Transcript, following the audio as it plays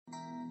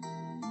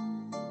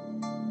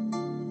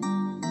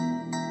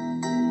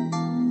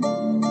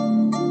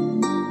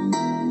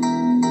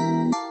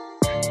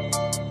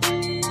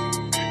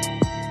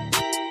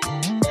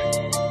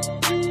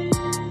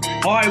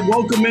right,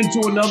 welcome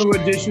into another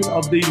edition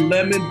of the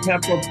Lemon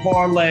Pepper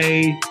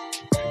Parlay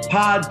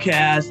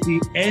podcast, the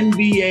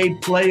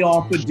NBA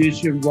playoff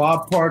edition.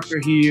 Rob Parker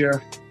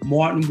here,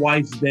 Martin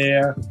Weiss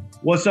there.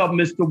 What's up,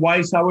 Mr.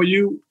 Weiss? How are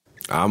you?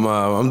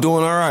 I'm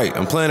doing all right.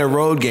 I'm playing a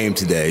road game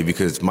today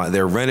because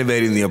they're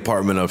renovating the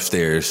apartment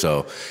upstairs,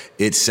 so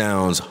it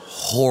sounds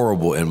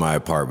horrible in my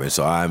apartment.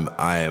 So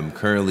I am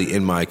currently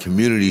in my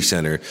community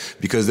center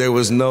because there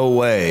was no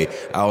way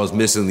I was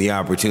missing the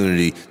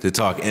opportunity to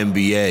talk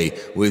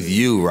NBA with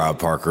you, Rob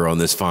Parker, on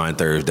this fine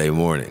Thursday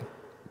morning.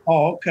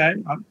 Oh, okay.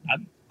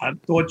 I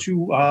thought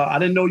you. I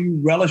didn't know you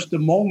relished the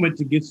moment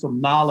to get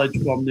some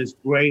knowledge from this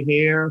gray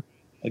hair.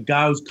 A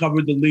guy who's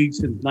covered the league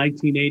since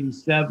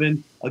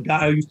 1987, a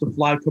guy who used to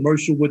fly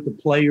commercial with the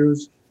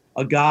players,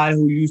 a guy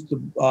who used to,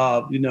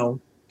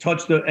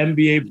 touch the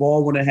NBA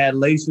ball when it had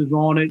laces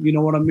on it. You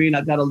know what I mean? I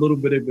got a little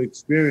bit of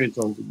experience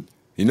over you.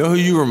 You know who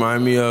you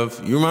remind me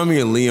of? You remind me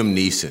of Liam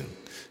Neeson.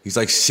 He's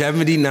like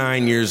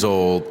 79 years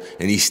old,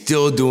 and he's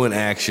still doing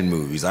action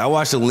movies. I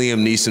watched a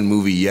Liam Neeson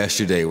movie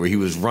yesterday where he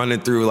was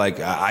running through like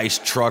an ice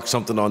truck,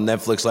 something on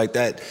Netflix like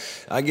that.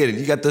 I get it.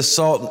 You got the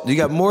salt. You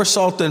got more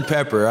salt than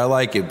pepper. I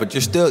like it, but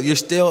you're still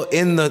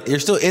in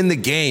the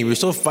game. You're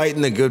still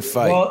fighting a good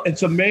fight. Well,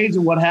 it's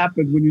amazing what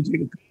happens when you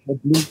take a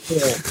blue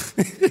pill.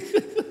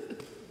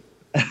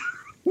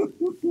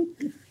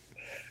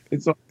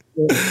 It's all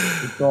good.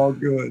 It's all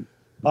good.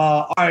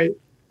 All right.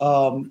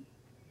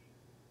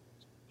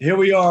 Here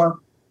we are,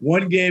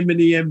 one game in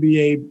the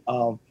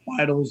NBA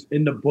finals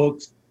in the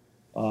books.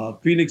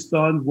 Phoenix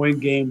Suns win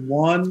game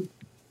one.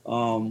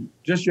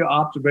 Just your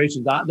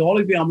observations. The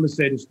only thing I'm going to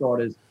say to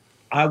start is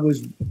I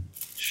was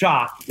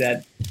shocked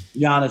that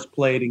Giannis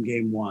played in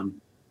game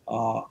one.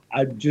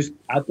 I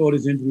thought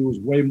his injury was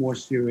way more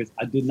serious.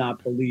 I did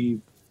not believe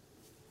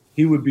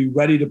he would be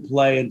ready to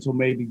play until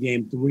maybe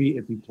game three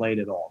if he played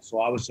at all. So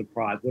I was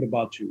surprised. What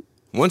about you?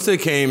 Once they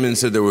came and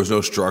said there was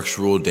no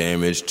structural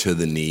damage to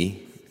the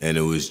knee, and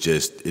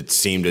it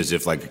seemed as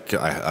if like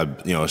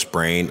a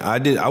sprain.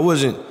 I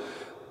wasn't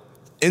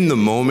in the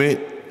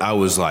moment. I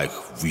was like,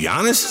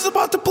 Giannis is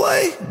about to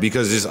play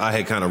because I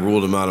had kind of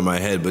ruled him out of my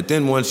head. But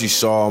then once you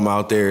saw him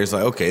out there, it's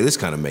like, okay, this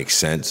kind of makes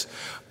sense.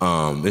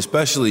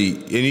 Especially,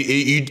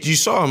 you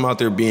saw him out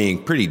there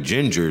being pretty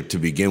ginger to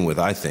begin with,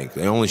 I think.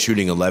 They're only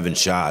shooting 11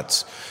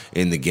 shots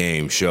in the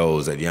game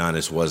shows that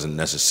Giannis wasn't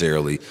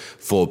necessarily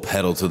full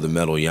pedal to the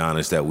metal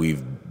Giannis that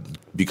we've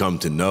become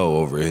to know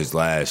over his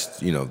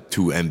last, 2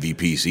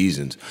 MVP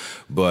seasons.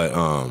 But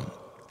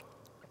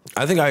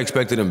I think I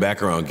expected him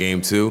back around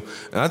game two.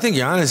 And I think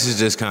Giannis is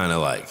just kind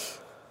of like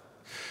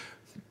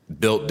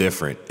built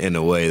different in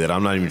a way that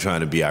I'm not even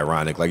trying to be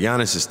ironic. Like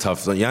Giannis is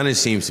tough. Giannis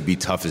seems to be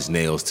tough as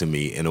nails to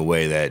me in a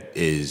way that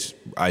is,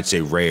 I'd say,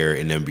 rare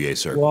in NBA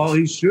circles. Well,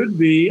 he should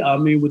be. I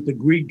mean, with the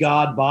Greek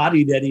god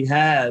body that he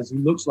has, he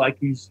looks like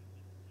he's,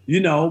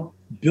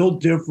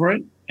 built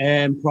different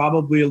and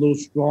probably a little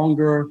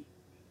stronger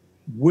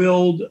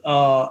willed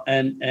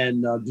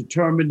and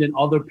determined than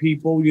other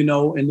people,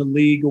 in the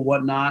league or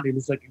whatnot. It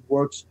looks like he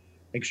works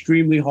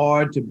extremely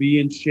hard to be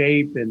in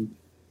shape and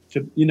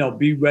to,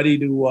 be ready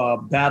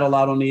to battle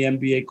out on the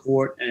NBA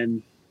court.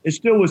 And it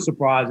still was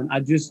surprising. I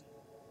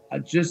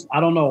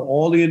don't know.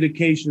 All the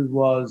indications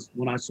was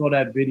when I saw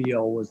that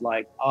video was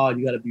like,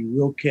 you got to be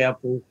real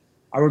careful.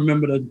 I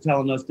remember them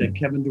telling us that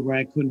Kevin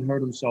Durant couldn't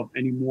hurt himself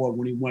anymore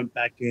when he went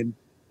back in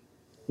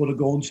for the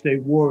Golden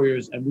State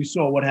Warriors, and we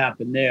saw what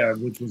happened there,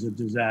 which was a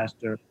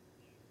disaster.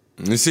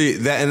 You see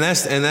that, and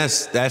that's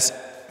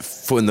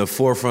in the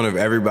forefront of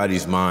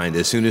everybody's mind.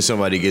 As soon as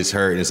somebody gets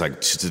hurt, and it's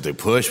like did they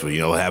push?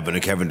 Well, what happened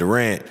to Kevin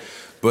Durant?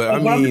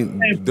 But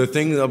the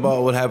thing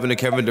about what happened to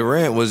Kevin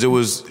Durant was it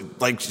was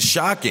like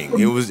shocking.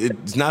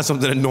 It's not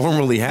something that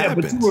normally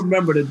happens. Yeah, but you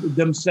remember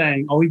them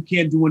saying, "Oh, he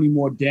can't do any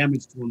more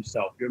damage to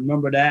himself." You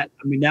remember that?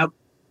 I mean,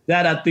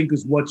 that I think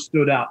is what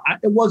stood out.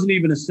 It wasn't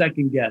even a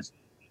second guess.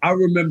 I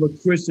remember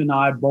Chris and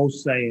I both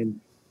saying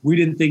we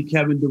didn't think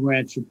Kevin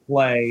Durant should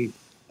play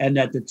and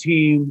that the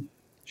team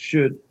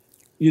should,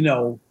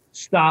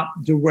 stop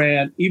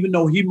Durant, even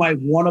though he might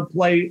want to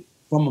play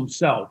from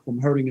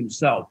hurting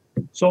himself.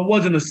 So it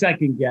wasn't a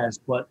second guess.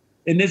 But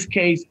in this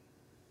case,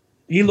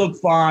 he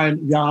looked fine,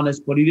 Giannis,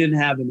 but he didn't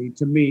have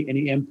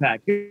any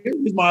impact.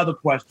 Here's my other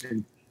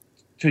question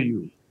to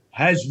you.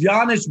 Has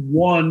Giannis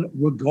won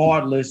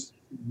regardless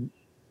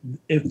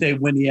if they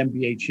win the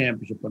NBA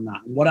championship or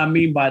not? And what I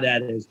mean by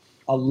that is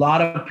a lot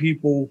of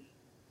people,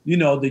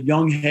 the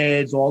young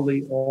heads, all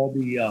the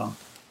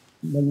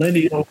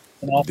millennials,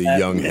 and all the that,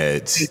 young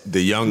heads,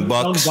 the young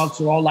bucks. Young bucks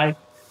are all like,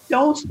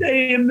 don't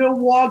stay in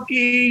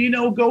Milwaukee,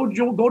 go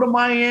to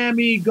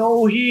Miami,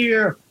 go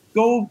here,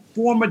 go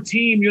form a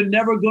team. You're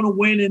never going to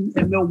win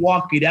in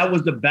Milwaukee. That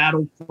was the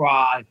battle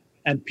cry.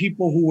 And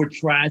people who were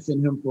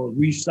trashing him for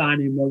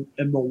re-signing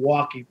in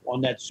Milwaukee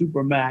on that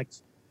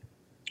Supermax,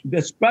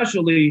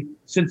 especially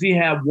since he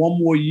had one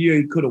more year,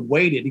 he could have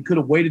waited. He could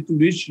have waited through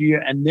this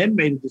year and then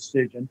made a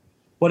decision.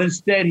 But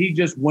instead, he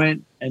just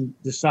went and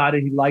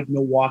decided he liked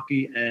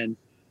Milwaukee and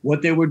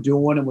what they were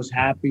doing and was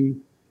happy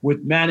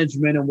with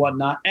management and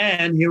whatnot.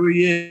 And here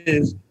he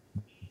is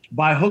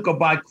by hook or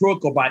by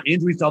crook or by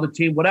injuries to other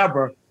team,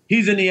 whatever,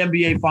 he's in the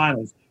NBA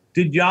Finals.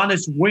 Did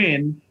Giannis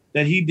win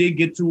that he did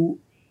get to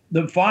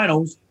the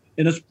finals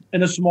in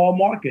a small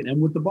market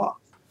and with the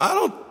Bucks? I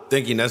don't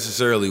think he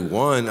necessarily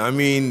won. I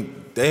mean,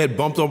 they had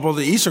bumped up on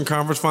the Eastern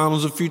Conference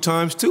Finals a few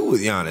times too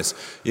with Giannis.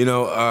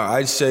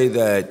 I'd say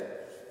that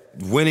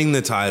winning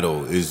the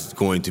title is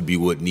going to be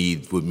what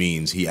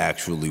means he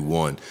actually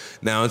won.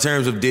 Now, in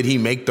terms of did he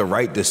make the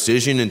right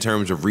decision in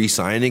terms of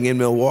re-signing in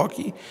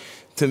Milwaukee?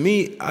 To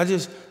me,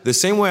 the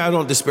same way I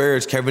don't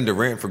disparage Kevin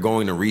Durant for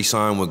going to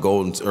sign with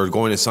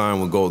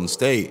Golden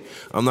State,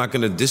 I'm not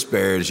going to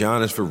disparage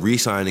Giannis for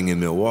re-signing in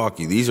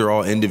Milwaukee. These are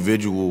all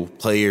individual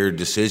player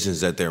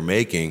decisions that they're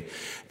making,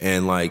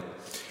 and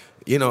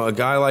a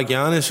guy like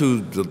Giannis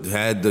who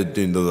had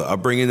the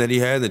upbringing that he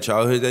had, the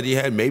childhood that he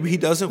had, maybe he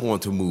doesn't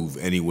want to move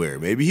anywhere.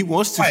 Maybe he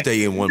wants to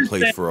stay in one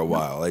place for a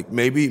while.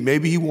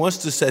 Maybe he wants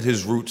to set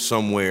his roots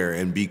somewhere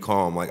and be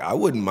calm. I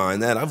wouldn't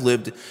mind that.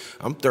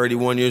 I'm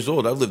 31 years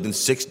old. I've lived in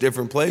 6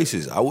 different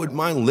places. I wouldn't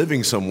mind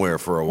living somewhere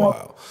for a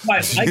while.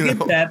 Right, I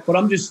get that, but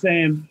I'm just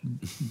saying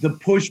the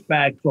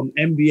pushback from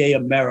NBA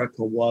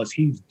America was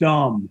he's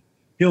dumb.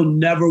 He'll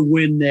never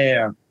win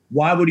there.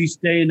 Why would he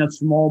stay in a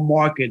small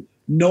market?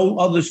 No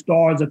other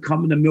stars are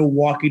coming to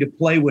Milwaukee to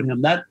play with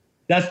him.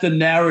 That's the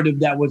narrative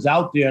that was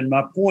out there. And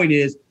my point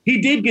is,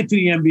 he did get to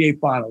the NBA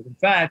Finals. In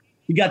fact,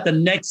 he got the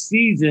next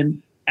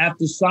season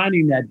after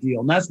signing that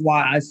deal. And that's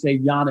why I say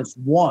Giannis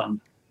won,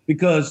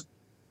 because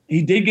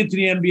he did get to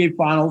the NBA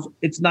Finals.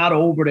 It's not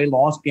over. They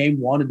lost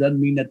game 1. It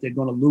doesn't mean that they're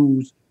going to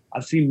lose.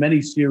 I've seen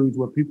many series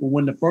where people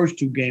win the first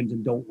 2 games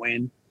and don't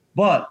win.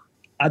 But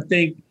I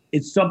think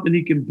it's something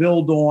he can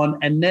build on.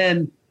 And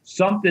then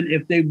something,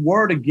 if they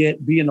were to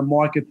be in the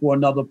market for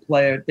another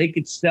player, they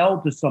could sell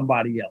to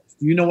somebody else.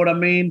 Do you know what I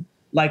mean?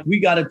 We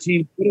got a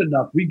team good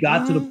enough. We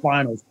got to the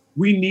finals.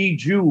 We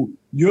need you.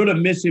 You're the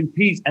missing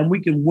piece, and we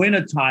can win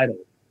a title.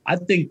 I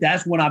think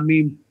that's what I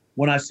mean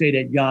when I say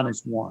that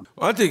Giannis won.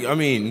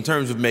 In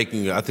terms of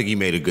I think he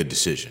made a good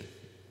decision.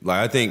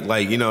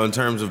 In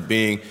terms of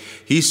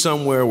he's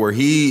somewhere where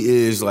he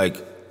is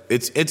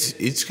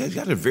It's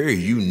got a very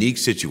unique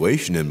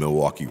situation in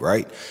Milwaukee,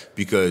 right?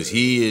 Because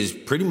he is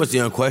pretty much the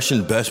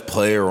unquestioned best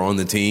player on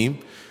the team,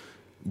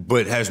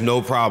 but has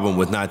no problem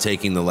with not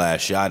taking the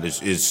last shot.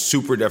 Is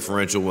super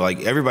deferential.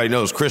 Everybody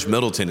knows Chris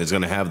Middleton is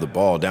going to have the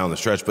ball down the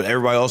stretch, but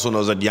everybody also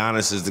knows that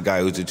Giannis is the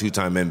guy who's a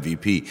 2-time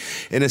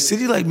MVP. In a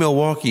city like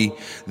Milwaukee,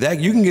 that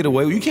you can't get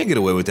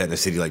away with that in a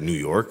city like New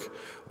York.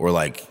 Or or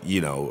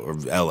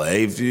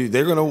LA,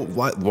 they're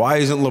why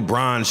isn't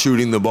LeBron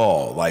shooting the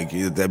ball?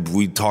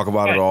 We talk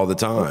about it all the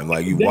time.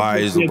 Why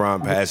is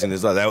LeBron passing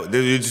this?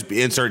 They just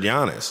insert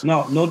Giannis.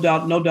 No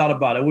doubt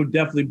about it. It would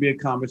definitely be a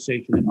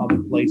conversation in other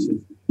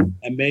places,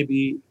 and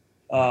maybe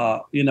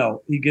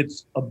he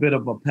gets a bit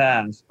of a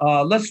pass.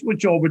 Let's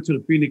switch over to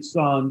the Phoenix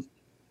Suns,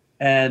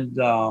 and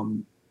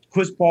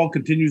Chris Paul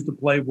continues to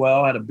play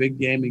well. Had a big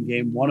game in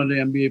Game 1 of the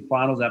NBA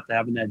Finals after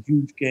having that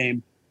huge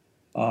game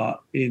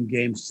in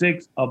Game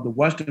 6 of the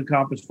Western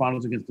Conference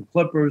Finals against the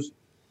Clippers.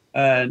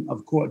 And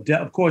of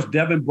course,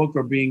 Devin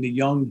Booker, being the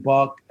young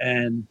buck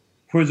and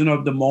prisoner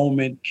of the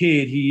moment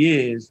kid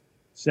he is,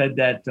 said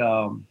that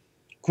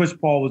Chris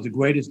Paul was the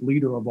greatest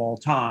leader of all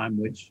time,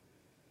 which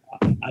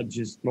I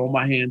just throw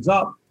my hands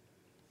up,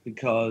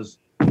 because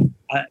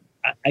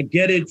I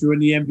get it. You're in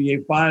the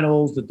NBA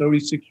Finals. The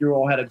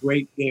 36-year-old had a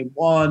great Game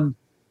 1.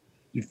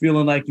 You're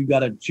feeling like you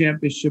got a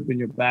championship in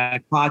your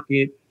back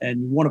pocket,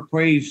 and you want to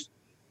praise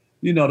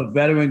the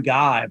veteran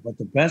guy, but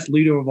the best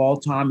leader of all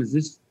time is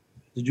this.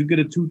 Did you get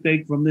a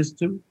toothache from this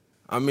too?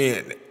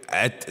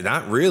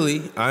 Not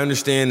really. I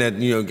understand that,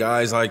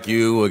 guys like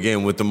you,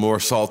 again, with the more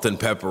salt and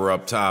pepper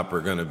up top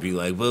are going to be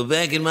like, well,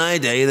 back in my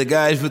day, the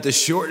guys with the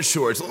short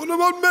shorts, what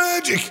about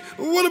Magic?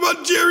 What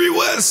about Jerry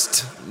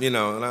West? And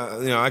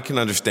I can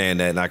understand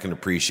that and I can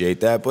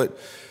appreciate that. But,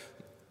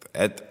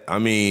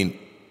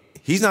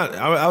 he's not.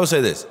 I would say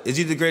this. Is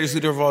he the greatest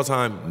leader of all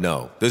time?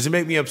 No. Does it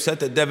make me upset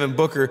that Devin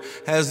Booker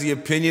has the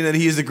opinion that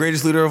he is the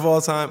greatest leader of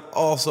all time?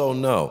 Also,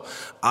 no.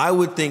 I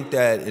would think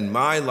that in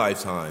my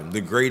lifetime,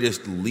 the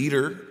greatest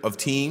leader of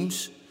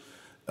teams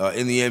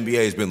in the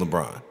NBA has been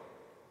LeBron.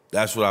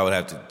 That's what I would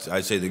have to.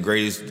 I'd say the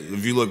greatest.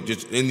 If you look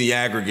just in the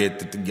aggregate,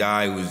 that the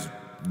guy who's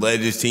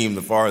led his team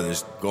the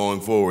farthest going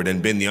forward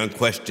and been the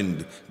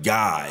unquestioned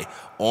guy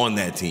on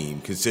that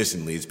team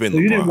consistently, it's been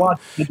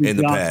LeBron in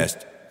the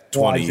past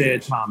 20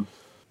 years.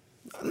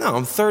 No,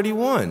 I'm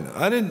 31.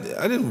 I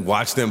didn't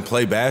watch them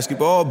play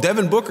basketball.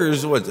 Devin Booker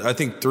is I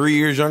think 3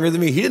 years younger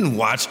than me. He didn't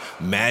watch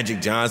Magic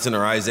Johnson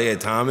or Isaiah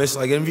Thomas.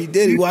 If he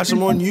did, he watched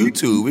them on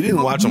YouTube. We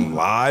didn't watch them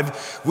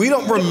live. We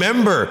don't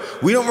remember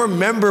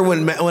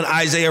when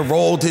Isaiah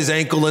rolled his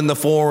ankle in the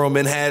Forum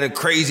and had a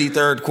crazy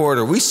third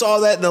quarter. We saw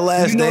that in the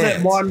Last Dance.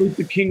 That Martin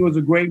Luther King was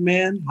a great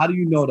man? How do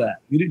you know that?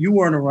 You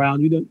weren't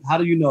around. How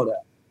do you know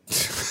that?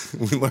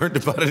 We learned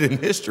about it in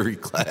history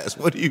class.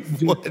 What are you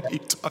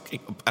talking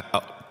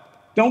about?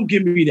 Don't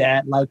give me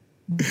that.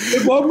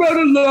 If I'm not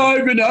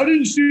alive and I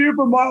didn't see it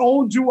with my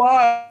own 2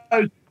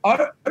 eyes,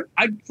 I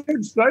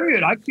can't say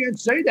it. I can't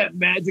say that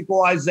Magic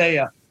or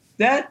Isaiah.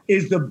 That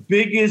is the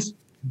biggest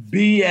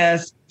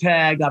BS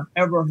tag I've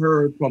ever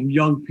heard from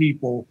young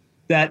people,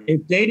 that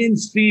if they didn't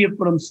see it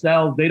for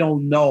themselves, they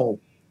don't know.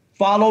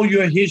 Follow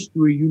your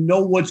history. You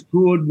know what's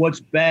good,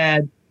 what's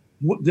bad,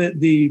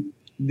 the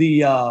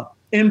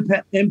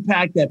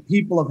impact that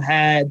people have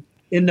had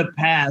in the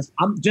past.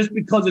 Just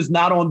because it's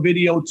not on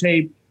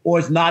videotape or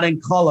it's not in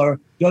color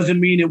doesn't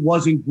mean it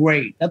wasn't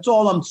great. That's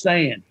all I'm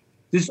saying.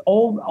 This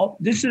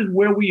is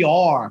where we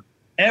are.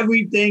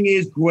 Everything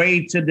is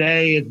great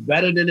today. It's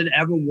better than it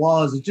ever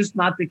was. It's just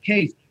not the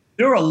case.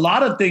 There are a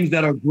lot of things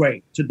that are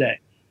great today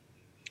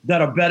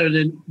that are better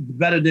than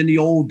the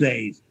old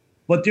days.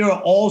 But there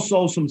are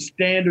also some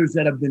standards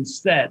that have been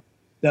set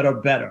that are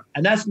better.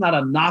 And that's not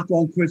a knock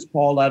on Chris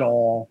Paul at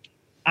all.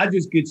 I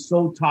just get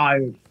so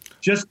tired.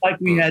 Just like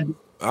we had.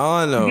 All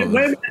I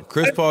know,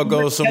 Chris Paul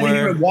goes somewhere.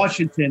 Here in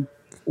Washington,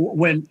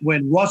 when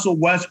Russell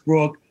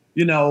Westbrook,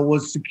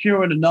 was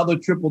securing another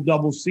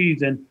triple-double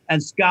season,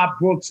 and Scott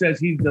Brooks says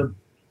he's the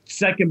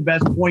second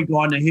best point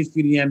guard in the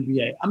history of the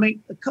NBA. I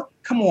mean,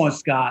 come on,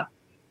 Scott.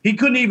 He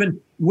couldn't even,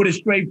 with a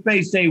straight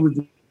face, say he was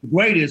the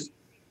greatest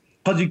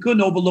because he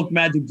couldn't overlook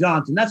Magic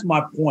Johnson. That's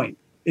my point,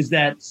 is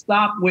that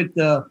stop with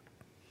the,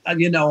 I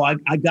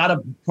got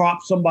to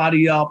prop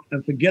somebody up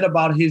and forget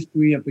about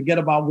history and forget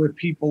about where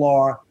people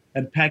are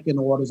and pecking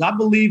orders. I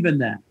believe in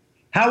that.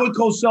 Howard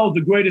Cosell is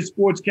the greatest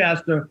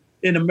sportscaster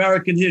in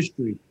American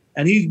history,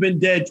 and he's been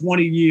dead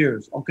 20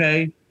 years,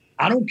 okay?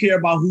 I don't care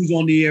about who's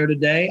on the air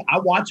today. I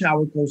watch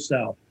Howard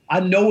Cosell. I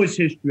know his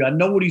history. I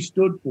know what he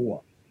stood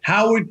for.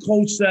 Howard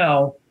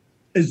Cosell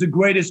is the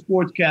greatest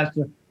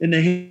sportscaster in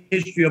the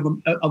history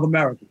of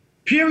America,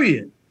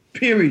 period.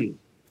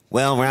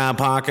 Well, Rob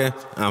Parker,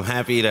 I'm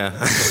happy to,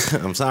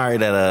 I'm sorry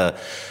that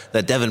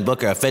Devin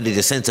Booker offended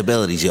your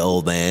sensibilities, you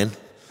old man.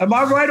 Am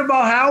I right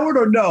about Howard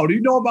or no? Do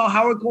you know about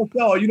Howard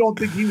Cosell, or you don't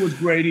think he was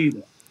great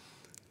either?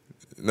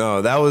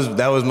 No, that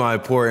was my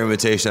poor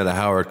imitation of the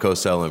Howard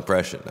Cosell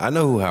impression. I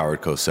know who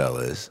Howard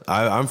Cosell is.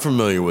 I'm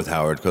familiar with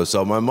Howard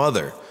Cosell. My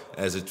mother,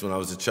 when I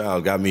was a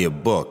child, got me a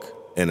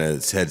book, and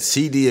it had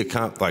CD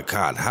account. Like,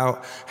 God,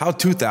 how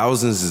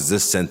 2000s is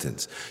this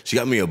sentence? She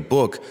got me a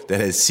book that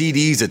had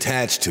CDs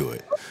attached to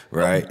it,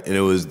 right? And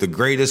it was the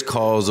greatest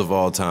calls of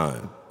all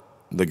time.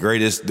 The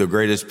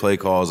greatest play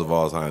calls of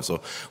all time.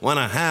 So when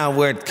I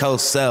Howard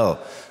Cosell,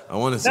 I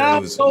want to say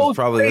it was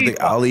probably, I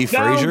think, Ali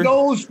Frazier. Down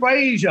goes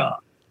Frazier.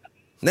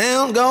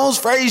 Down goes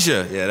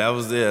Frazier. Yeah, that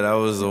was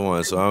the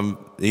one. So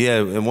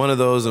in one of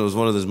those, it was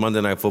one of those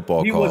Monday Night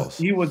Football calls.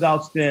 He was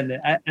outstanding.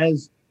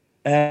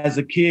 As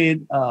a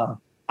kid,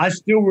 I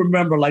still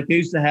remember, like, they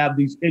used to have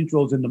these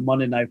intros in the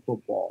Monday Night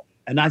Football,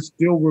 and I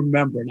still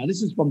remember. Now,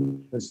 this is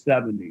from the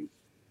 70s,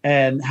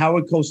 and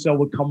Howard Cosell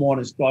would come on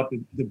and start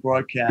the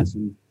broadcast,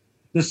 and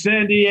the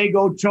San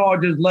Diego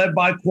Chargers, led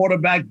by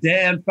quarterback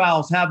Dan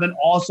Fouts, have an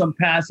awesome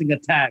passing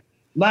attack.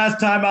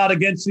 Last time out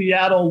against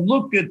Seattle,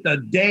 look at the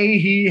day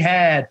he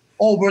had,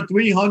 over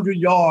 300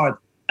 yards.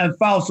 And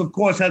Fouts, of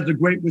course, has the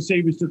great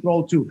receivers to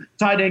throw to.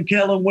 Tight end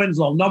Kellen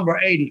Winslow, number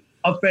 80,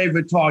 a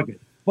favorite target.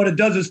 But it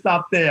doesn't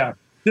stop there.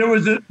 There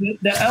was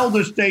the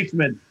elder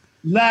statesman,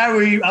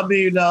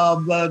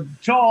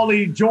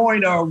 Charlie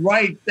Joyner,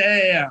 right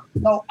there.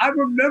 So I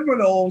remember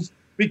those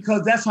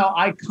because that's how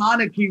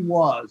iconic he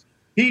was.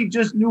 He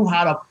just knew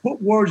how to put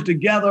words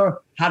together,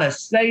 how to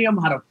say them,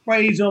 how to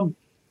phrase them.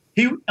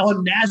 He,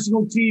 on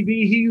national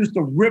TV, he used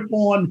to rip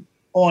on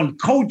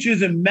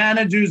coaches and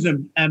managers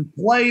and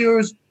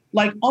players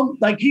like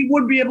he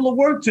wouldn't be able to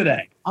work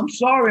today. I'm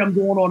sorry I'm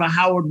going on a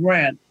Howard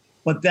rant,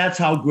 but that's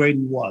how great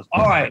he was.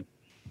 All right.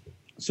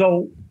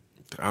 So,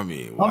 I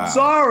mean, wow. I'm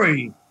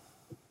sorry.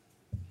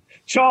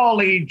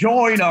 Charlie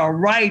Joyner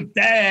right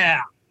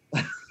there.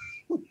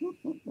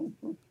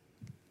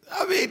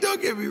 I mean,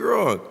 don't get me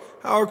wrong.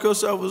 Howard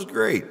Cosell was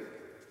great.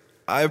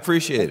 I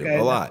appreciate him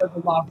a lot.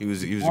 He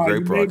was a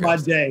great broadcaster. Made my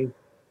day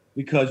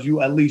because you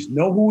at least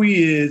know who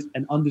he is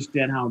and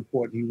understand how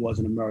important he was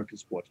in American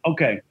sports.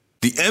 Okay.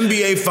 The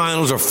NBA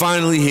Finals are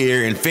finally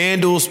here, and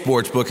FanDuel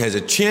Sportsbook has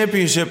a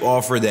championship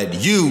offer that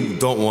you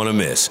don't want to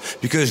miss.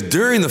 Because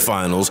during the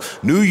Finals,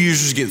 new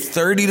users get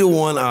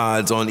 30-1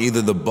 odds on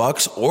either the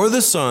Bucks or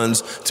the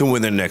Suns to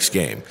win their next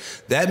game.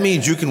 That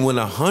means you can win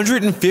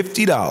 $150,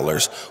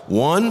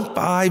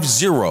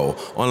 150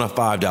 on a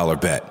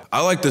 $5 bet.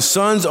 I like the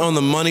Suns on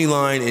the money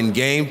line in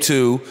Game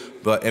 2.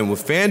 And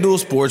with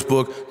FanDuel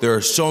Sportsbook, there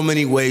are so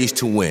many ways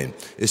to win,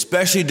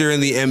 especially during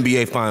the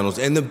NBA Finals.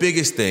 And the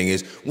biggest thing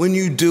is, when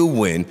you do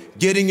win,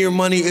 getting your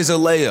money is a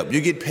layup.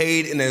 You get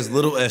paid in as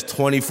little as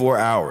 24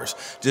 hours.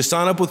 Just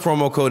sign up with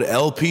promo code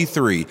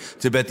LP3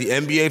 to bet the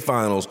NBA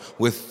Finals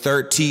with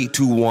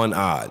 30-1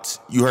 odds.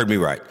 You heard me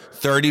right.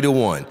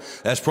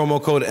 30-1. That's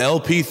promo code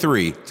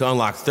LP3 to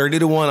unlock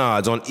 30-1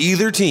 odds on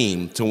either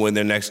team to win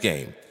their next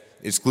game.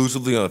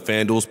 Exclusively on the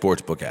FanDuel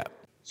Sportsbook app.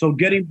 So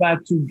getting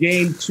back to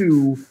Game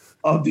 2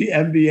 of the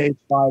NBA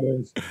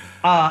Finals.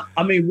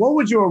 What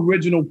was your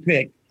original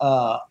pick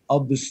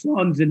of the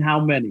Suns and how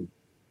many?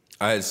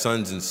 I had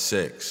Suns in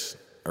 6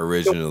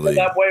 originally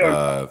that way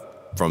or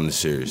from the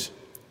series.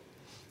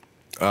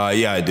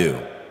 Yeah, I do.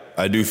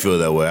 I do feel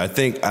that way. I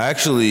think I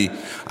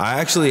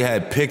actually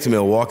had picked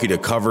Milwaukee to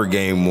cover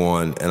game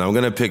one, and I'm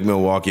going to pick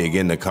Milwaukee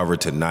again to cover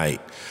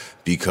tonight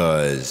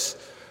because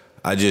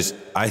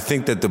I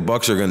think that the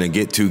Bucks are going to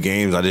get 2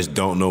 games. I just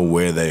don't know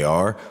where they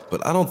are.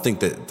 But I don't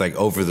think that, like,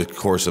 over the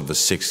course of a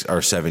 6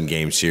 or 7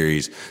 game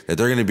series that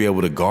they're going to be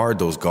able to guard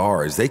those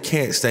guards. They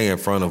can't stay in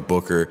front of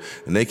Booker,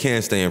 and they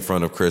can't stay in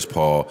front of Chris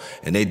Paul,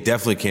 and they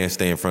definitely can't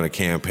stay in front of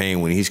Cam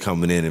Payne when he's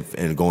coming in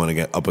and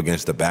going up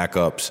against the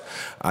backups.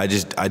 I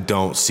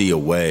don't see a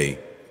way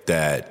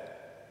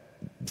that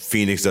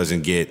Phoenix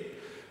doesn't get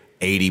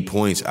 80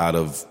 points out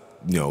of,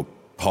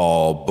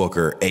 Paul,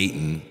 Booker,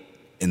 Ayton.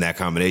 In that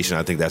combination,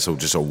 I think that's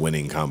just a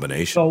winning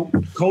combination. So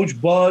Coach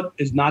Bud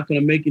is not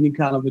going to make any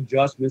kind of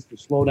adjustments to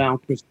slow down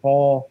Chris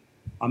Paul.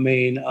 I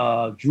mean,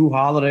 Drew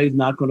Holiday is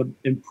not going to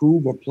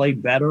improve or play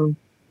better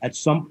at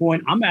some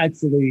point. I'm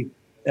actually,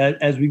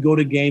 as we go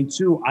to game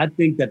 2, I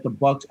think that the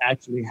Bucks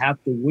actually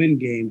have to win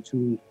game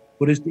 2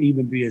 for this to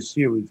even be a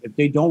series. If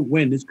they don't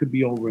win, this could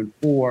be over in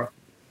 4,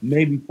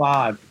 maybe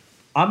 5.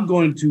 I'm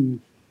going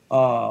to,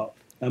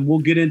 and we'll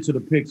get into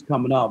the picks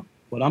coming up,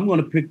 but I'm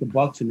going to pick the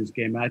Bucks in this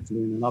game,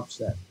 actually, in an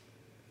upset.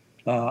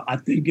 I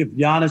think if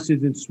Giannis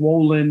isn't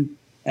swollen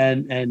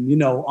and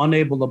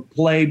unable to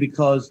play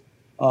because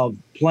of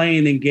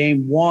playing in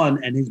game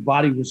 1 and his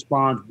body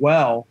responds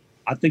well,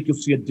 I think you'll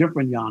see a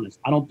different Giannis.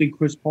 I don't think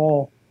Chris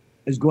Paul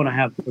is going to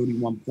have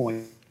 31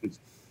 points.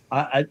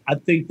 I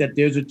think that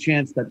there's a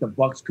chance that the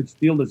Bucks could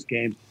steal this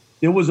game.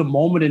 There was a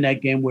moment in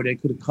that game where they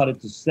could have cut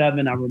it to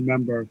 7, I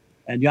remember,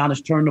 and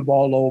Giannis turned the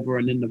ball over,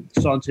 and then the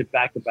Suns hit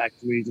back-to-back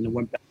threes, and it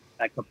went back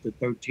up to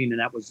 13, and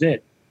that was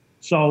it.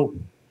 So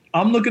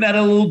I'm looking at it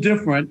a little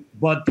different,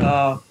 but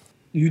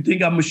you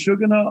think I'm a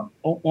sugar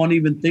on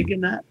even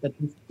thinking that?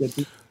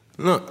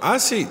 No, I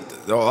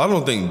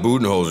don't think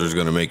Budenholzer is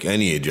going to make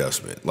any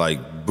adjustment.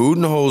 Like,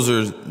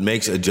 Budenholzer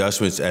makes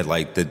adjustments at,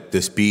 like,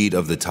 the speed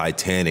of the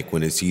Titanic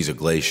when it sees a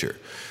glacier,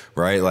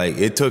 right? Like,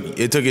 it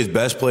took his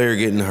best player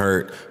getting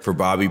hurt for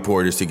Bobby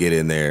Portis to get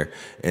in there,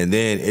 and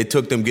then it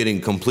took them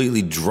getting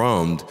completely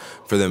drummed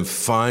for them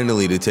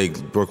finally to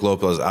take Brook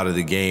Lopez out of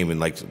the game. And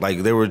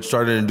like they were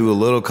starting to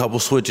do a couple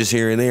switches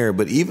here and there.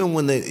 But even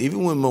when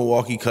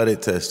Milwaukee cut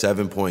it to a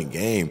 7-point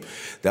game,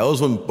 that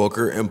was when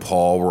Booker and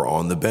Paul were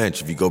on the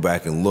bench. If you go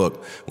back and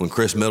look, when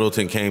Chris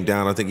Middleton came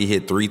down, I think he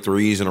hit 3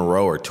 threes in a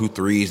row, or 2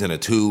 threes and a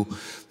 2,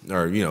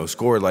 or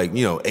scored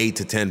 8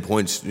 to 10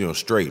 points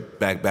straight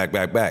back.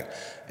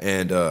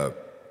 And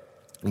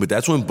but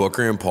that's when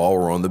Booker and Paul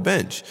were on the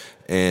bench.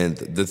 And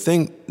the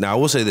thing, now I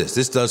will say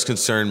this does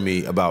concern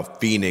me about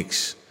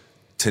Phoenix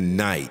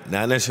tonight,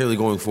 not necessarily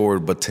going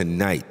forward, but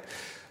tonight.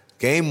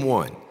 Game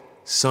 1,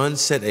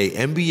 Suns set a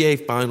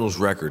NBA Finals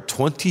record,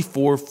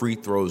 24 free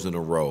throws in a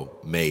row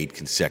made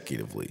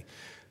consecutively.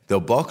 The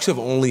Bucks have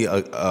only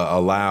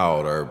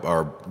allowed,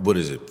 or what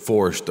is it,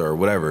 forced or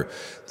whatever.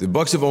 The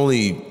Bucks have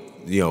only,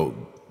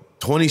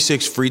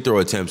 26 free throw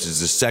attempts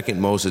is the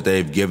second most that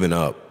they've given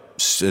up.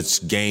 It's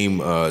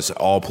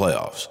all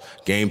playoffs.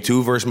 Game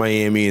 2 versus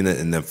Miami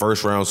in the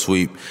first round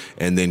sweep,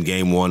 and then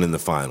game 1 in the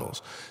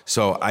finals.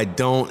 So I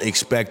don't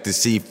expect to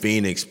see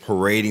Phoenix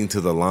parading to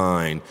the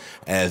line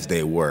as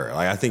they were.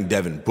 Like, I think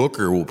Devin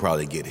Booker will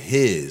probably get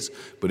his,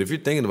 but if you're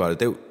thinking about it,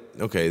 they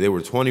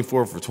were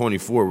 24 for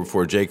 24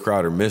 before Jay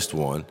Crowder missed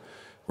one,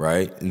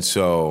 right? And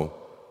so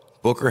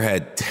Booker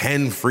had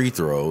 10 free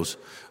throws.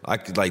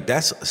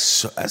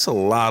 That's a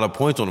lot of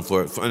points on the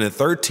floor in a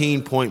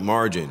 13-point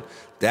margin.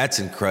 That's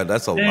incredible.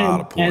 That's a lot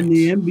of points. And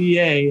the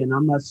NBA, and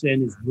I'm not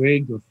saying it's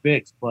rigged or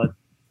fixed, but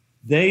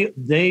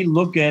they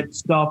look at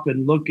stuff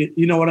and look at,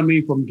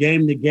 from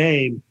game to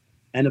game.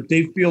 And if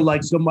they feel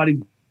like somebody's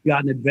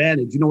got an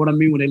advantage,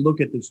 when they look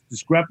at this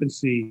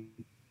discrepancy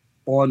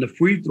on the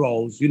free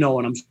throws, and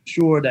I'm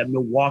sure that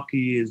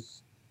Milwaukee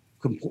is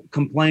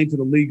complained to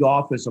the league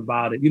office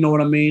about it. You know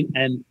what I mean?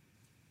 And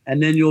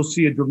then you'll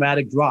see a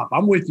dramatic drop.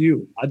 I'm with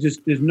you.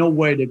 There's no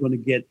way they're going to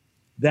get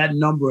that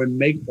number and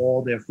make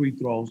all their free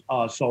throws.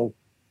 So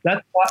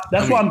that's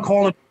why I'm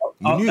calling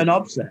an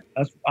upset.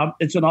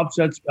 It's an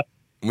upset special.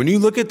 When you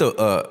look at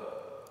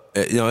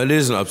it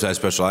is an upset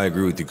special. I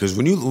agree with you, because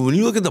when you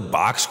look at the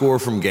box score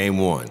from game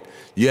 1,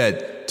 you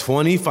had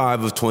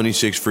 25 of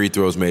 26 free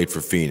throws made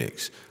for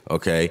Phoenix.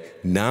 Okay,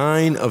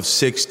 9 of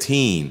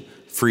 16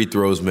 free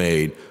throws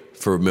made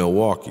for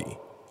Milwaukee.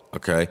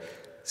 Okay,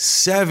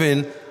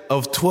 7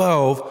 of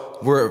 12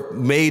 were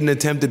made and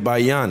attempted by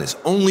Giannis.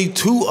 Only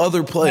 2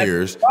 other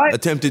players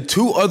attempted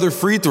 2 other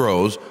free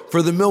throws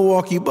for the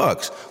Milwaukee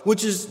Bucks,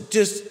 which is that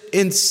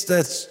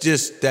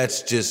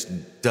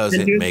just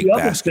doesn't make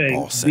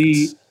basketball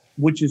sense.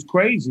 Which is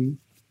crazy.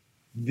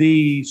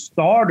 The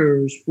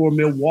starters for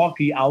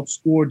Milwaukee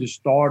outscored the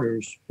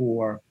starters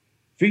for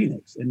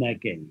Phoenix in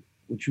that game.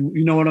 Which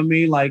you know what I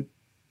mean? Like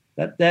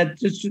that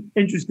just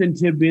interesting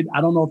tidbit.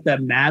 I don't know if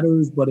that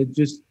matters, but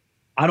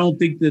I don't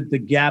think that the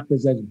gap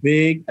is as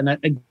big. And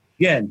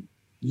again,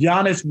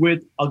 Giannis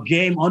with a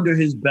game under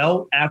his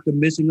belt after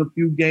missing a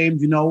few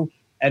games,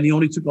 and he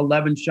only took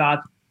 11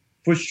 shots.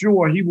 For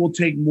sure, he will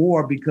take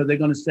more, because they're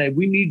going to say,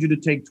 we need you to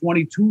take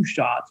 22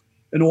 shots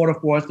in order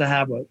for us to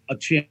have a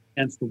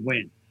chance to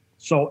win.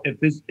 So if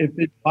his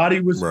body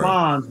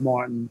responds, right,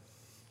 Martin,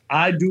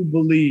 I do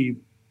believe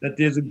that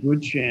there's a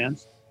good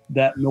chance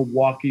that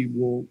Milwaukee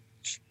will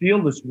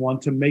steal this one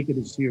to make it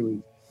a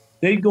series.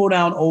 They go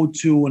down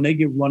 0-2 and they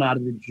get run out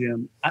of the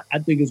gym. I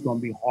think it's going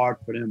to be hard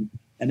for them.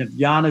 And if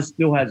Giannis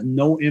still has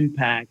no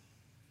impact,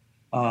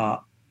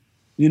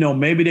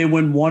 maybe they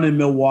win one in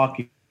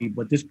Milwaukee,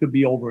 but this could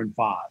be over in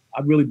 5.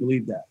 I really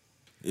believe that.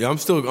 Yeah, I'm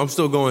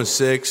still going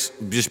 6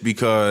 just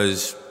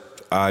because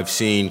I've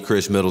seen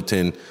Chris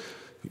Middleton.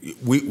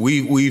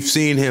 We've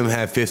seen him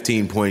have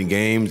 15-point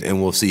games,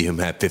 and we'll see him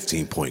have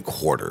 15-point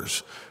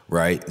quarters,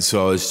 right?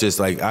 So it's just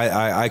like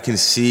I can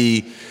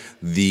see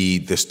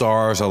the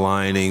stars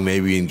aligning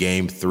maybe in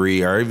Game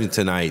 3 or even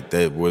tonight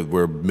that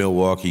where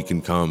Milwaukee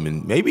can come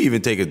and maybe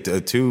even take a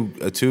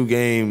two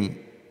game,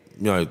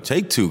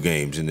 take 2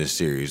 games in this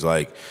series.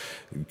 Like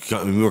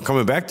we're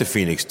coming back to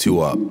Phoenix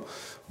 2 up,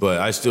 but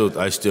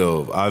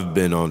I've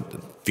been on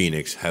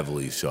Phoenix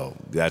heavily, so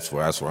that's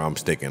where I'm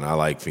sticking. I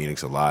like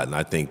Phoenix a lot, and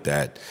I think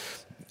that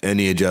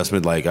any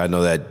adjustment, like I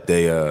know that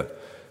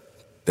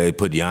they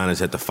put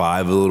Giannis at the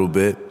 5 a little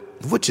bit,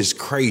 which is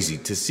crazy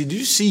to see. Did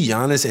you see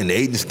Giannis and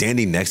Ayton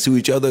standing next to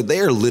each other? They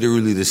are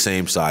literally the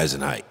same size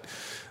and height.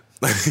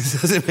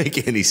 It doesn't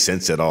make any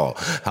sense at all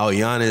how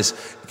Giannis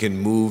can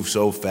move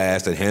so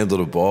fast and handle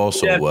the ball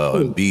so well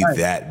and be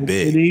that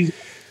big.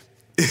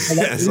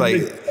 It's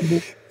like,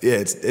 yeah,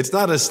 it's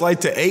not a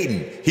slight to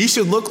Ayton. He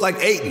should look like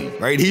Ayton,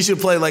 right? He should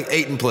play like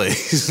Ayton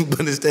plays,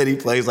 but instead he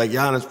plays like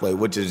Giannis plays,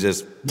 which is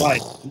just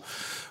right.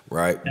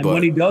 And but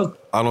when he does,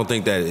 I don't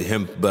think that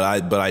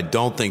I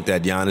don't think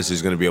that Giannis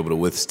is going to be able to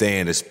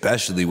withstand,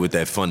 especially with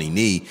that funny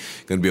knee,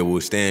 going to be able to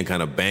withstand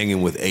kind of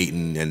banging with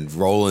Ayton and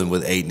rolling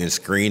with Ayton and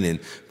screening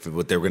for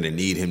what they're going to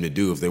need him to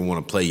do if they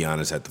want to play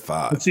Giannis at the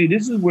 5. But see,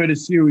 this is where the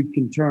series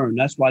can turn.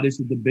 That's why this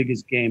is the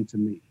biggest game to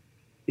me.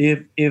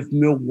 If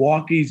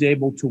Milwaukee's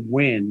able to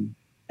win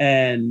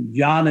and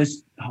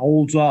Giannis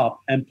holds up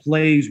and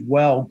plays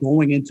well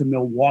going into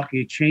Milwaukee,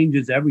 it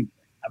changes everything.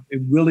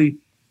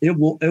 It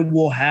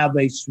will have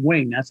a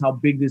swing. That's how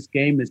big this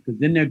game is, because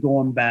then they're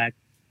going back.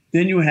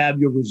 Then you have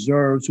your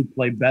reserves who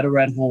play better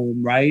at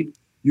home, right?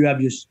 You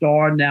have your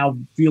star now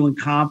feeling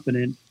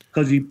confident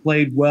because he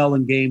played well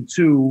in Game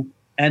 2,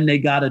 and they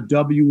got a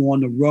W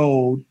on the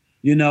road,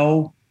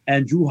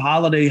 and Jrue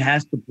Holiday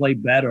has to play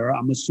better.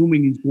 I'm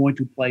assuming he's going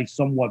to play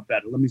somewhat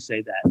better. Let me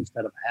say that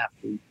instead of have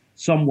to.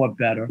 Somewhat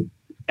better.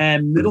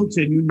 And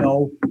Middleton,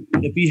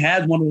 if he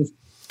has one of those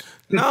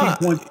 15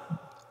 points,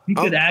 he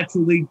could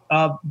actually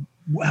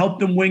help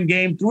them win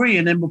Game 3.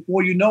 And then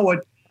before you know it,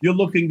 you're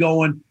looking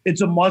going,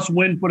 it's a must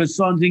win for the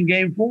Suns in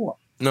Game 4.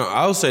 No,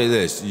 I'll say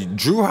this.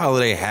 Jrue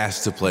Holiday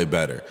has to play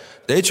better.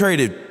 They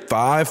traded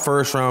 5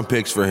 first-round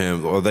picks for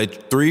him, or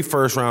 3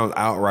 first-round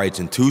outrights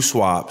and 2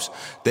 swaps.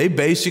 They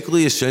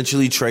basically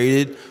essentially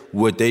traded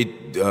what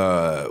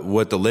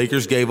the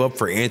Lakers gave up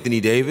for Anthony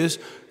Davis.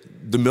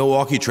 The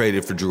Milwaukee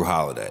traded for Jrue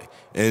Holiday.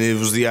 And it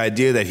was the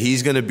idea that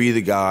he's going to be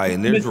the guy.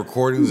 And there's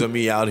recordings of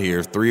me out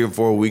here 3 or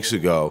 4 weeks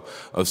ago,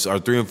 or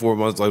 3 or 4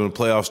 months, like when the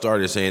playoffs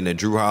started, saying that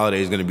Jrue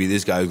Holiday is going to be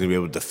this guy who's going to be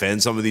able to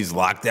defend some of these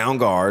lockdown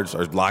guards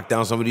or lock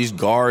down some of these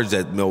guards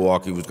that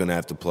Milwaukee was going to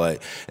have to play,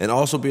 and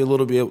also be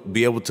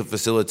able to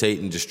facilitate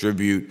and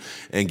distribute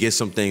and get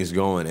some things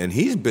going. And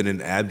he's been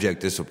an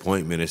abject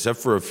disappointment, except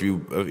for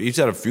he's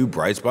had a few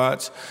bright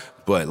spots.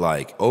 But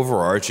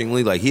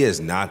overarchingly, he has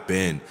not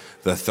been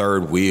the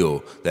third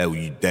wheel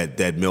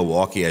that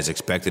Milwaukee has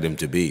expected him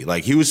to be.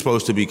 He was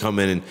supposed to be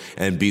coming in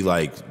and be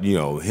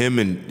him,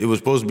 and it was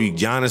supposed to be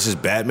Giannis's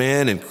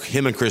Batman, and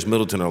him and Chris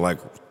Middleton are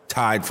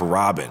tied for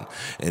Robin,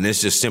 and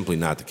it's just simply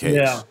not the case.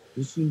 Yeah,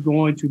 this is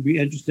going to be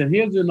interesting.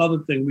 Here's another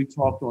thing we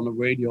talked on the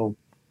radio,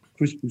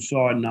 Chris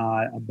Broussard and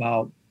I,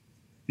 about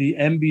the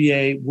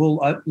NBA. Will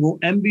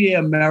NBA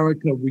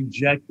America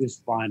reject this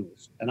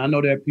finals? And I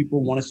know there are people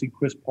who want to see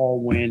Chris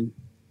Paul win,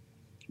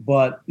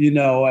 but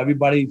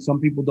some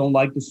people don't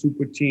like the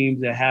super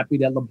teams. They're happy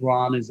that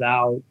LeBron is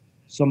out.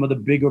 Some of the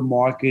bigger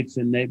markets,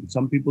 and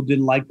some people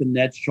didn't like the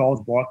Nets.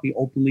 Charles Barkley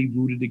openly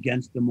rooted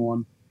against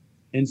them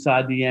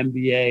inside the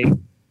NBA.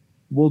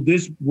 Will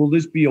this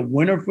be a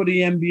winner for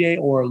the NBA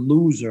or a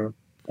loser?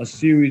 A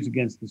series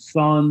against the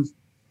Suns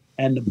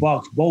and the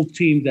Bucks, both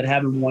teams that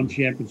haven't won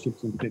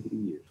championships in 50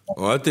 years.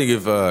 Well, I think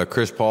if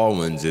Chris Paul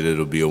wins it,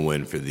 it'll be a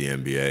win for the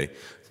NBA.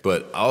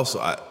 But also,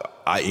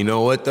 I you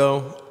know what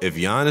though? If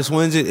Giannis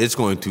wins it, it's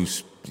going to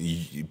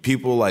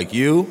people like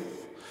you.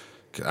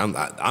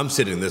 I'm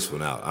sitting this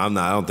one out. I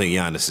don't think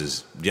Giannis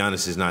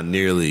is not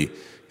nearly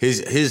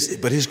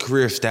but his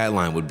career stat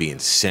line would be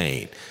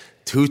insane.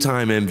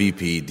 2-time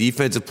MVP,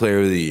 Defensive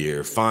Player of the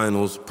Year,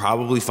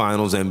 probably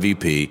Finals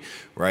MVP,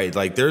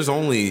 right? There's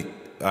only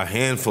a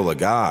handful of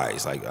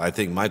guys. I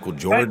think Michael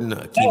Jordan,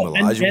 Hakeem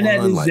Olajuwon. And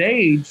at his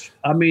age,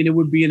 it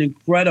would be an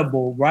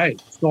incredible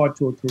start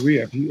to a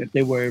career if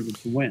they were able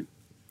to win.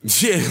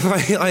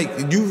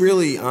 Yeah, you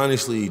really,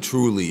 honestly,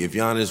 truly, if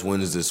Giannis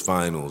wins this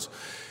finals,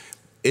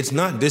 it's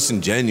not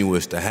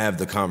disingenuous to have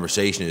the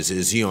conversation: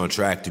 is he on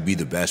track to be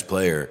the best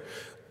player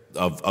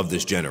of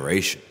this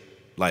generation?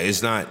 Like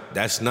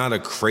that's not a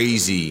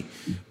crazy,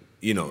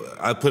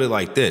 I put it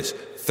like this.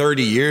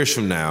 30 years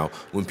from now,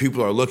 when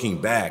people are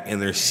looking back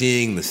and they're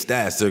seeing the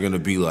stats, they're going to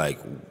be like,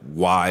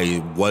 why,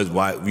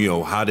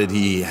 how did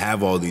he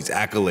have all these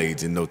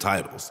accolades and no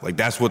titles? Like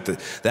that's what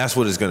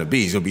it's going to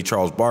be. He's going to be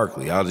Charles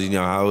Barkley. How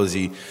is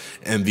he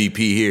MVP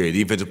here,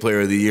 Defensive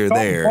Player of the Year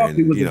there?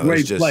 Barkley was a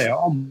great player.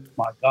 Oh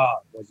my God,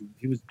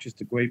 he was just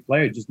a great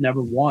player. Just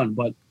never won.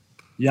 But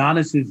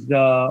Giannis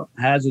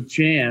has a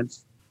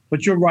chance.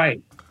 But you're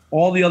right.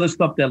 All the other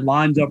stuff that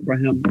lines up for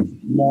him,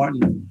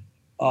 Martin.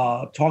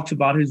 Talks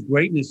about his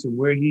greatness and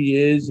where he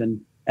is,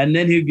 and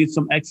then he'll get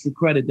some extra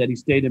credit that he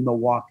stayed in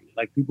Milwaukee.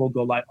 Like people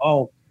go like,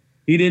 oh,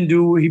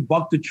 he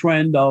bucked the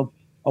trend of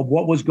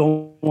what was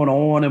going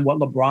on and what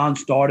LeBron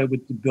started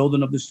with the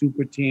building of the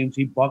super teams.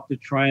 He bucked the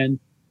trend,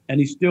 and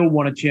he still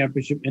won a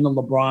championship in the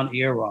LeBron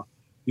era,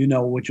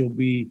 which will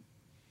be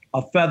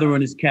a feather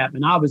in his cap.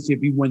 And obviously,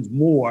 if he wins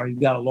more, he's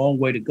got a long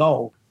way to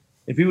go.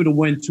 If he were to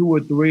win 2 or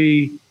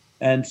 3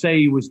 and say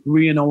he was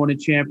 3-0 in a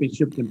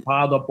championship and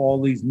piled up all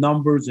these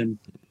numbers and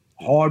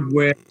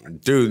hardware.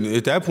 Dude,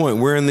 at that point,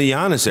 we're in the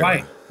Giannis era.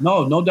 Right.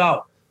 No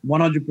doubt.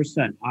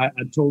 100%. I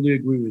totally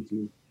agree with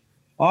you.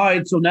 All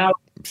right, so now.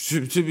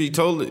 To be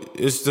totally,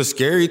 it's the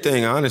scary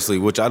thing, honestly,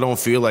 which I don't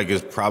feel like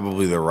is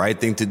probably the right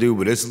thing to do,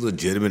 but it's a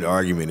legitimate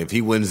argument. If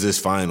he wins this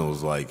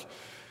finals, like,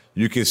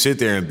 you can sit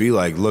there and be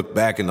like, look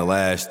back in the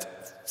last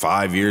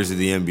 5 years of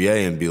the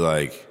NBA and be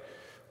like,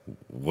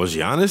 was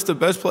Giannis the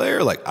best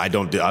player? Like, I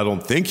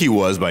don't think he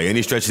was by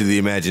any stretch of the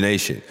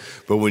imagination.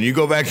 But when you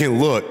go back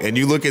and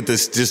you look at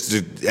this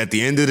just at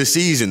the end of the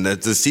season,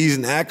 that's the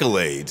season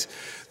accolades,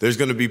 there's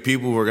going to be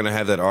people who are going to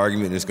have that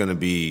argument, and it's going to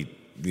be,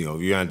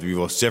 you have to be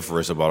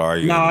vociferous about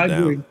arguing. No, I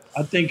agree.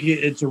 I think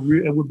it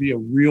would be a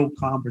real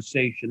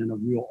conversation and a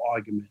real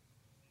argument.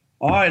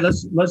 All right,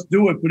 let's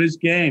do it for this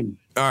game.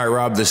 All right,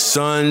 Rob, the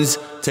Suns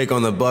take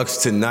on the Bucks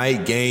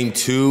tonight, game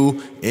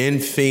 2 in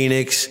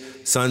Phoenix.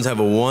 Suns have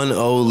a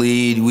 1-0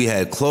 lead. We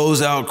had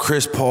closeout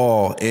Chris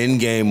Paul in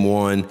game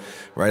 1.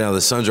 Right now,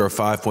 the Suns are a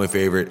 5-point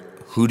favorite.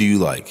 Who do you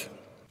like?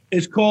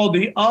 It's called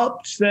the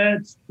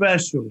upset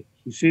special.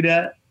 You see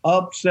that?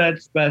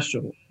 Upset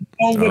special.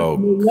 With the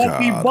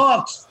Milwaukee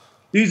Bucks.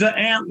 These are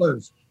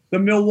antlers. The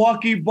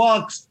Milwaukee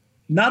Bucks,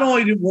 not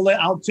only will they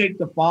outtake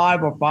the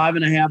 5 or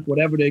 5.5,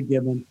 whatever they're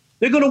given,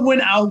 they're going to win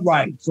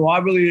outright. So I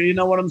really, you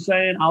know what I'm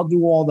saying? I'll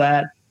do all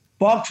that.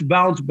 Bucks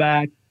bounce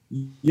back.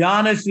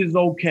 Giannis is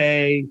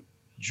okay.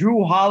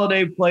 Drew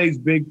Holiday plays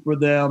big for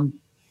them.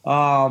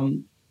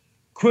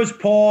 Chris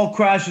Paul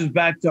crashes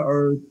back to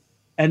earth.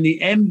 And the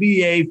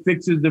NBA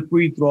fixes the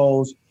free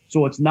throws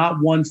so it's not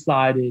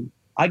one-sided.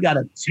 I got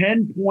a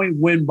 10-point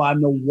win by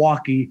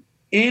Milwaukee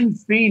in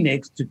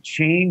Phoenix to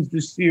change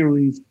the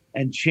series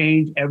and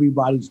change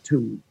everybody's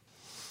tune.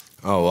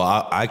 Oh,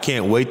 well, I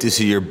can't wait to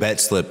see your bet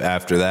slip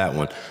after that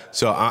one.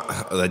 So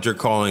that you're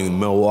calling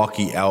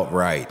Milwaukee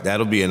outright.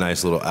 That'll be a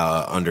nice little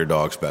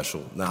underdog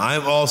special. Now,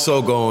 I'm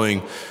also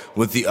going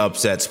with the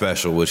upset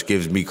special, which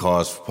gives me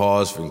cause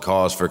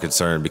for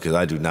concern because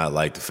I do not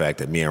like the fact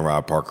that me and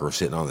Rob Parker are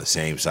sitting on the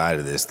same side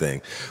of this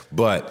thing.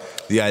 But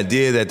the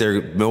idea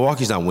that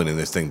Milwaukee's not winning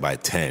this thing by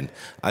 10.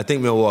 I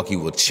think Milwaukee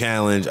will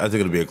challenge. I think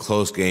it'll be a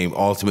close game.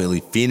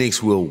 Ultimately,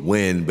 Phoenix will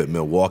win, but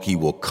Milwaukee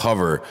will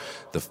cover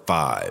the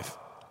 5.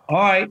 All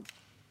right,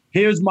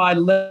 here's my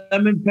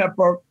lemon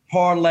pepper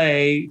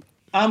parlay.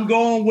 I'm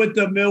going with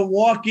the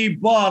Milwaukee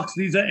Bucks.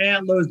 These are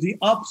antlers, the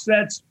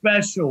upset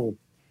special.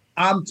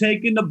 I'm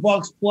taking the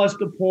Bucks plus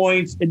the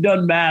points. It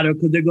doesn't matter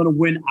because they're going to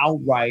win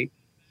outright.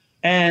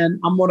 And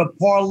I'm going to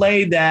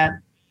parlay that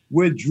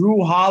with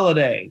Drew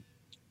Holiday,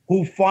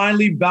 who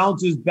finally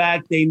bounces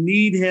back. They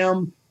need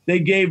him. They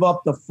gave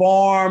up the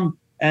farm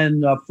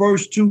and the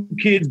first 2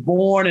 kids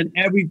born and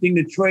everything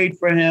to trade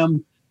for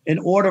him in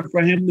order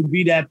for him to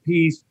be that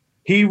piece.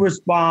 He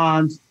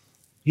responds.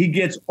 He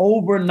gets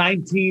over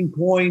 19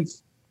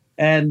 points.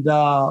 And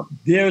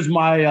there's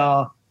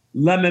my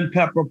lemon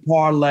pepper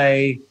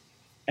parlay.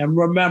 And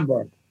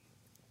remember,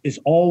 it's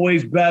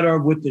always better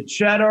with the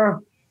cheddar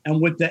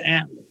and with the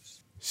antlers.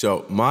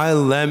 So my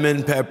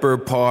lemon pepper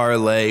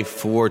parlay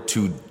for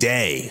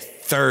today,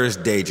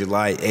 Thursday,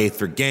 July 8th,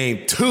 for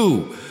game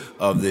 2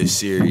 of this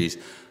series.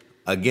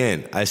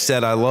 Again, I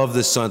said I love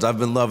the Suns. I've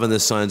been loving the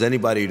Suns.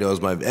 Anybody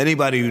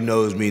who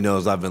knows me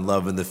knows I've been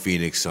loving the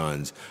Phoenix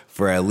Suns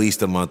for at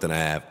least a month and a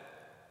half.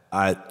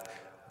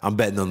 I'm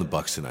betting on the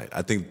Bucks tonight.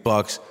 I think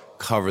Bucks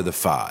cover the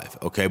 5,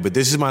 okay? But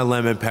this is my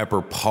lemon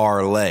pepper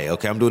parlay,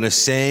 okay? I'm doing the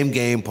same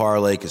game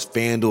parlay because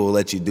FanDuel will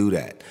let you do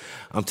that.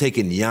 I'm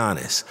taking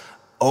Giannis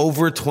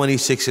over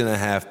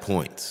 26.5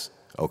 points,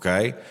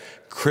 okay?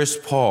 Chris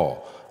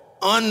Paul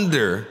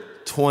under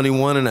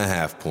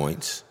 21.5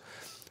 points.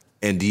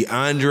 And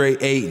DeAndre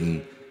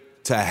Ayton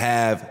to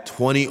have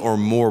 20 or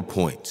more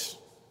points.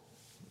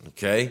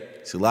 Okay?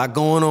 It's a lot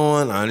going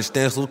on. I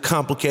understand it's a little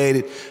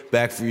complicated.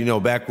 Back when,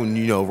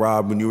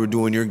 Rob, when you were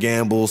doing your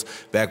gambles,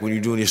 back when you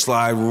were doing your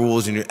slide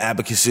rules and your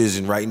abacuses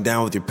and writing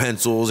down with your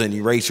pencils and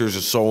erasers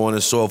and so on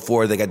and so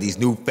forth. They got these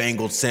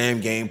newfangled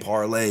same game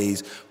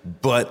parlays.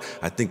 But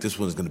I think this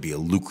one's going to be a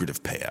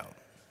lucrative payout.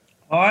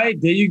 All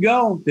right, there you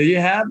go. There you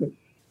have it.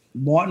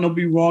 Martin will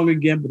be wrong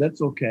again, but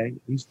that's okay.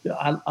 He's still,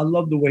 I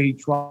love the way he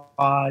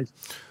tries.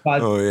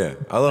 Oh, yeah.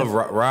 I love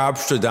Rob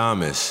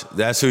Stradamus.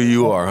 That's who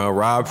you are, huh?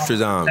 Rob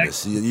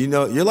Stradamus. You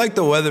know, you're like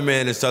the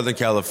weatherman in Southern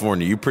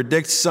California. You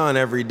predict sun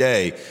every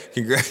day.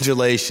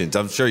 Congratulations.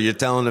 I'm sure you're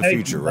telling the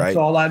future, right? That's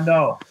all I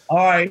know. All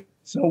right.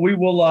 So we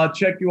will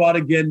check you out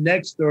again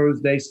next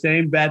Thursday.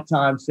 Same bat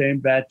time, same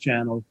bat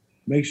channel.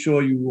 Make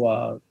sure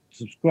you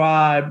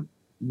subscribe,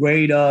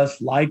 rate us,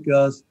 like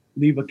us,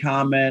 leave a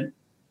comment.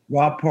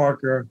 Rob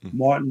Parker,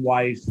 Martin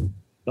Weiss,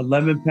 the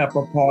Lemon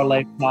Pepper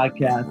Parlay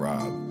Podcast.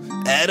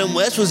 Rob. Adam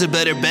West was a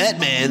better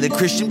Batman than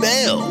Christian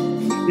Bale.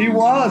 He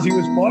was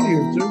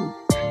funnier too.